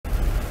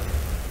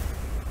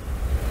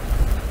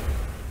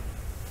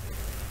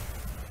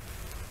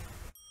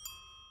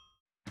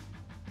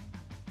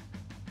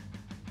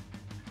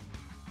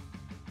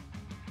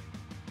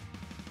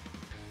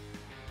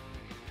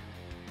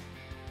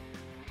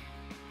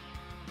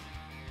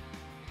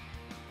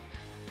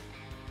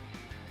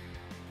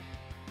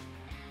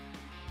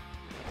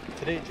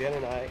Today, Jen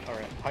and I are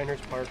at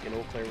Pinehurst Park in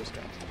Eau Claire,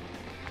 Wisconsin.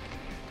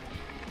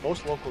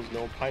 Most locals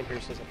know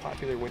Pinehurst as a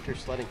popular winter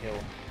sledding hill,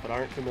 but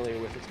aren't familiar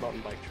with its mountain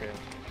bike trails.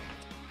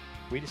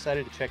 We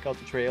decided to check out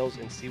the trails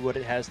and see what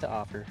it has to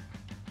offer.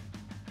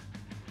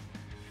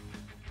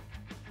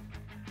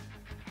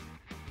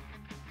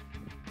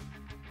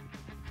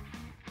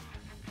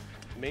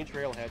 The main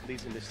trailhead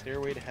leads into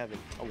Stairway to Heaven,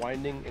 a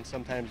winding and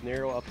sometimes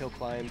narrow uphill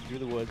climb through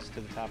the woods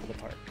to the top of the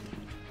park.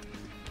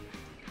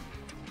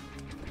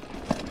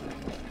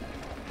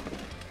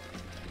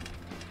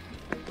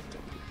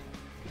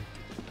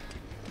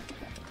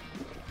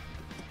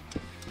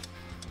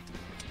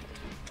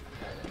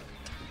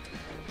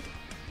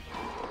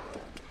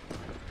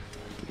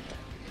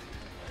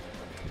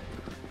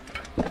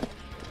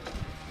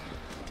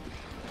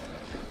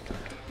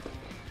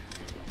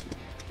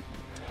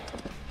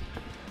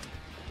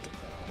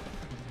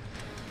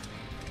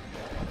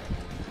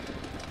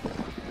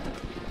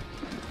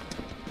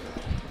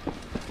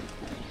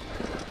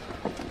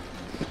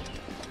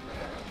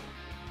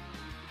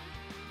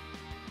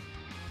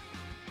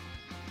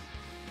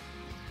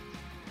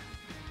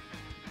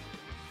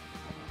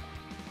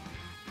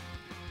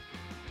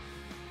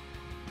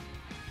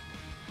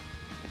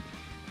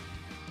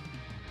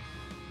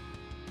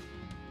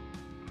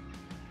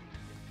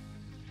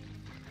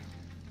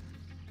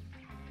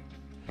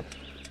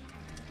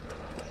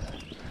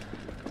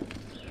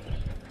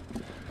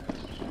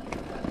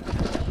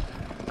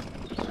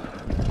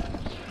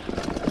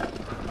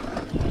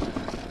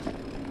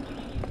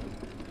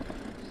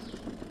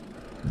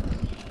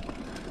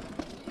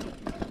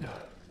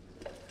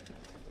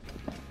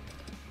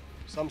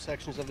 Some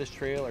sections of this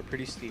trail are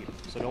pretty steep,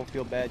 so don't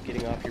feel bad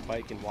getting off your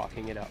bike and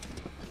walking it up.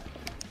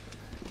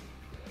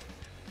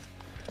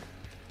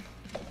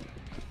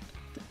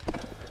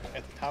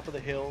 At the top of the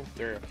hill,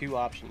 there are a few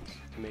options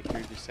to make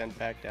your descent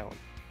back down.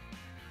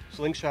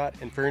 Slingshot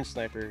and Fern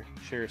Sniper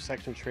share a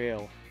section of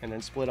trail and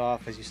then split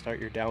off as you start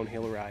your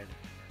downhill ride.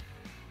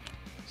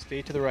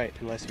 Stay to the right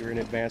unless you're an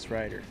advanced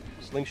rider.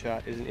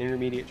 Slingshot is an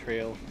intermediate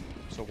trail,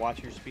 so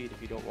watch your speed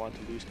if you don't want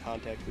to lose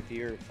contact with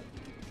the earth.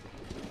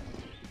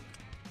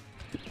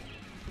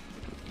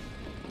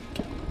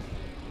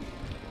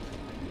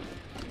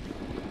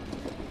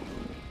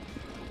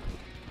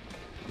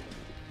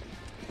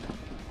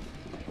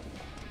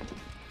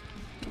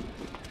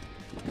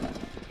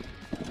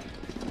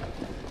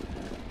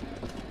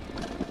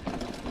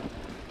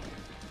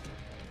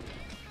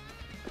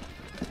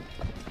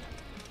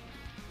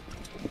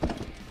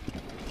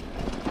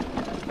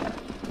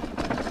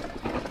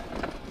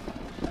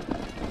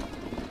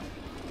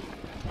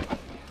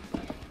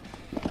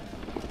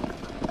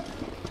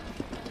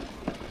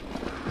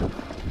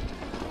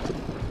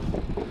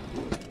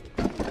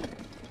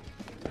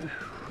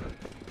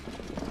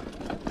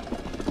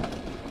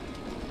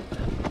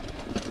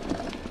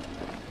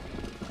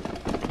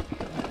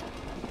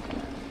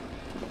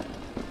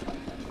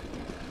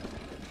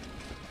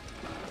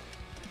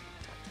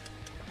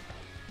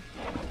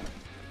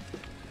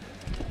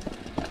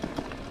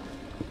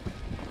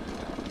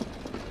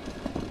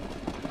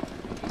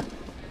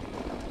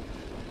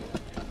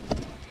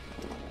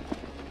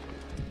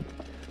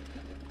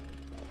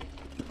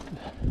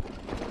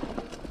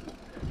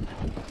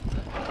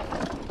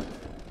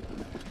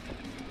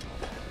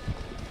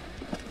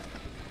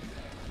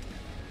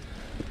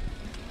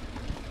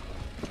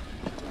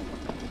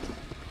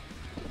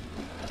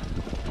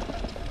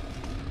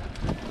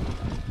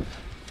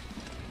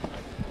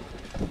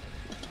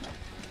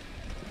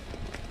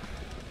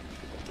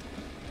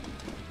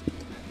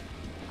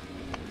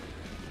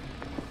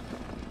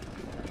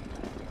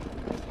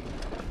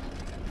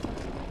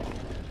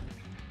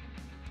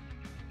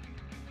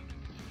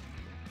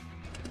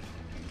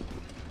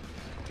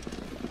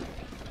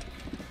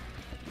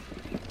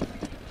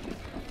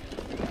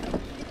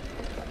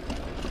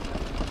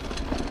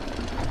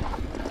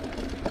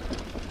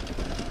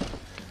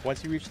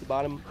 Once you reach the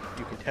bottom,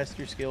 you can test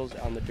your skills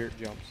on the dirt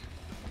jumps.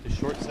 The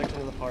short section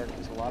of the park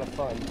is a lot of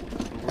fun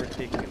and worth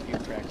taking a few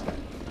cracks at.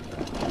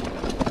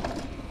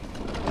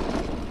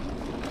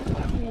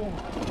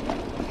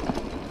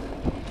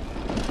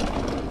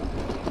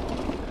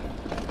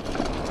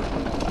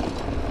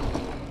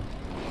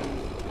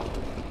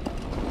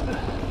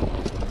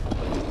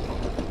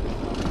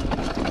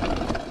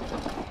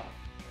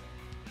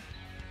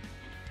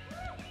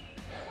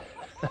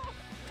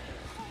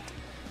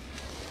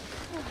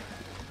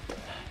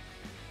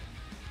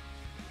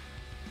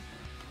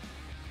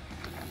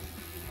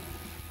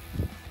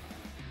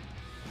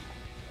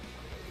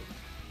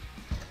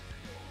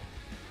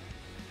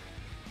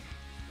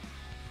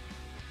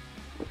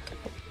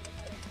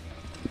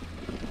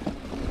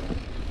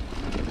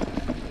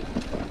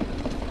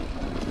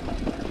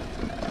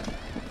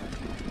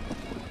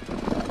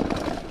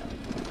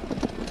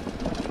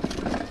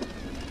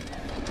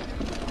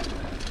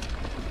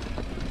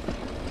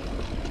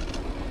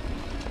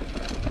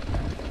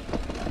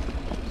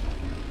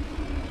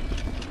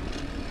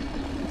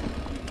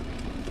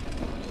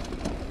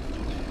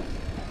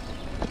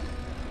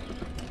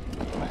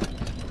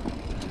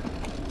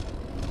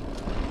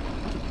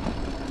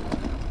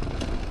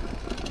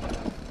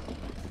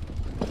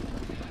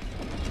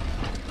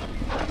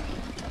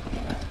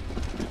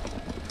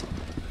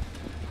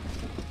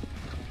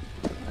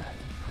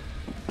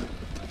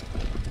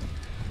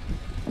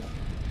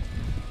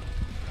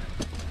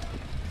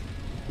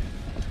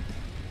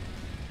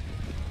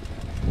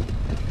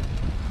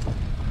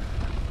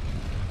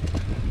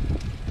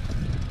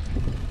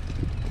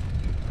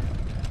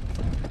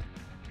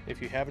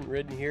 If you haven't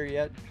ridden here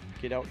yet,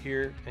 get out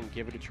here and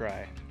give it a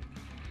try.